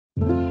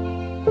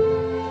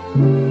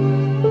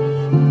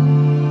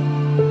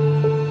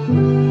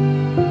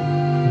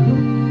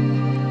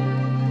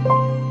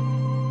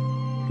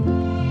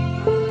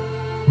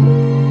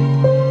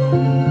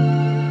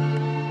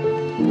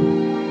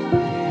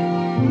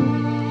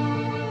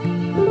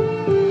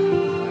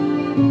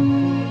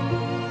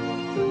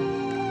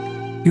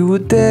were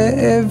there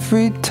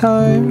every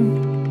time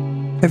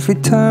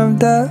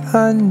that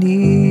I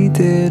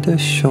needed a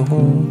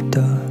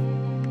shoulder.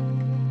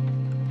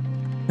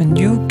 And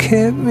you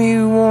kept me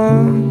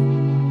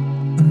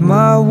warm when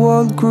my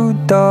world grew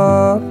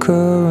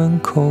darker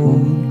and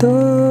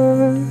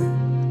colder.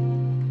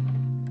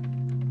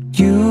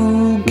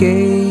 You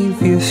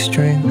gave your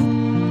strength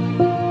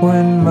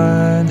when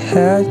mine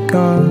had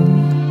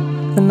gone,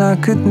 and I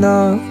could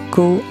not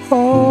go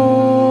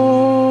on.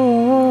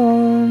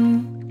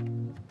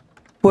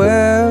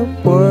 Where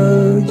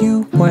were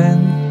you when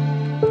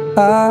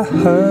I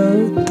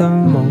hurt the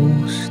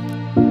most?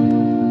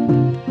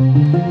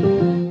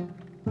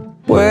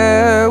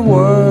 Where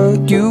were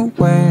you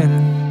when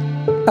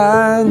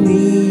I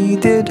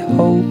needed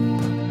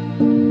hope?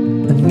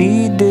 I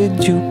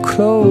needed you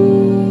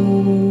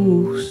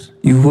close.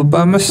 You were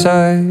by my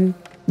side.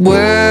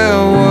 Where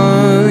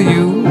were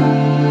you?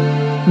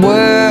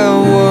 Where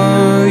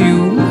were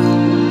you?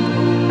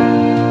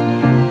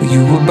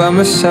 You were by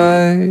my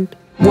side.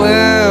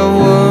 Where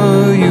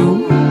were you?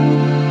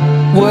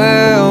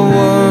 Where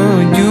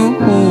were you?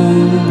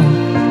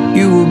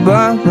 You were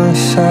by my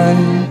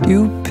side.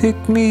 You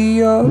picked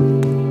me up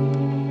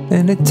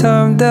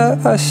anytime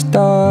that I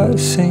start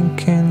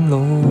sinking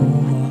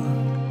lower.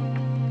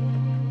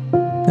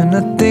 And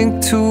I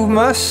think to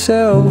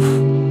myself,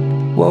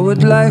 what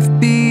would life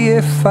be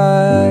if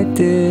I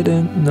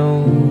didn't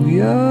know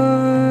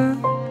ya?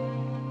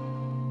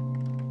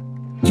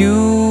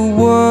 You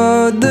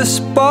were the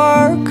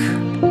spark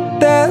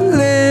that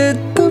lit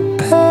the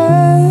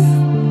path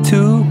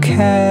to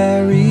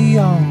carry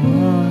on.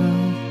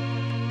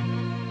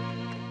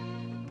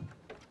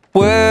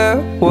 Where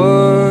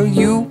were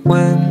you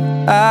when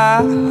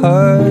I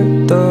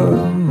hurt the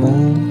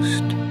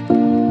most?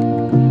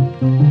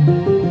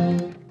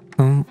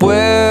 And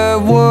where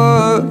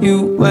were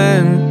you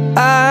when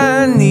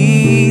I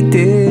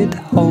needed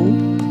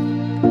hope?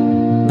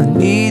 I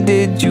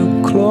needed you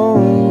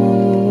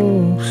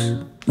close.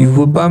 You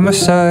were by my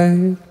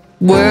side.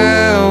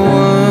 Where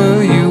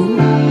were you?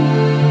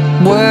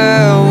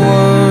 Where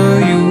were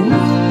you?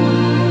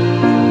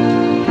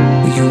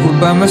 You were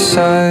by my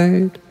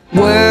side.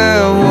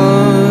 Where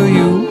were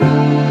you?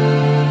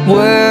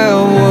 Where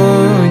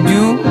were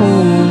you?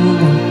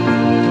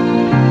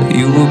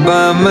 You were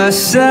by my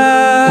side.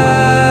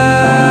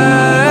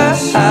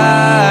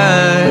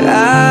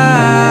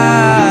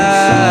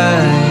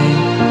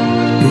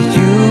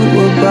 You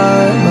were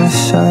by my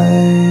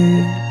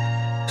side.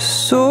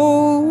 So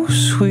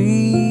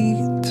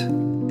sweet,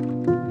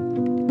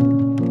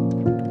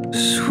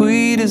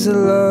 sweet is the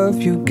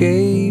love you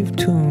gave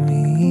to me.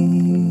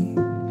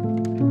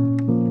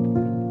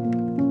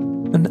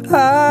 And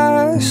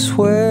I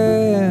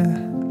swear,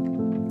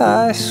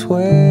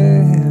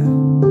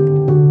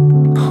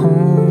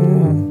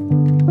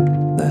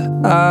 that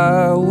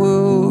I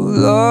will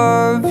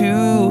love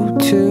you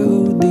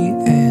till the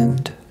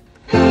end.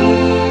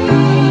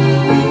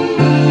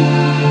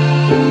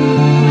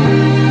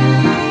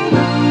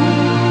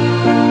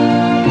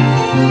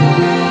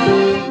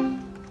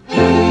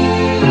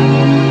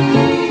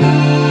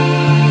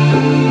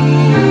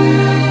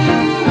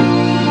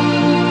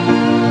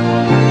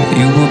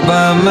 You were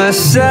by my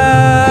side.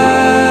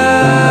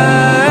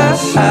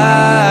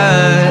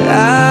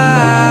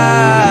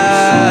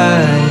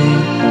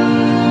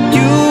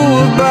 You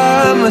were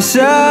by my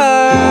side.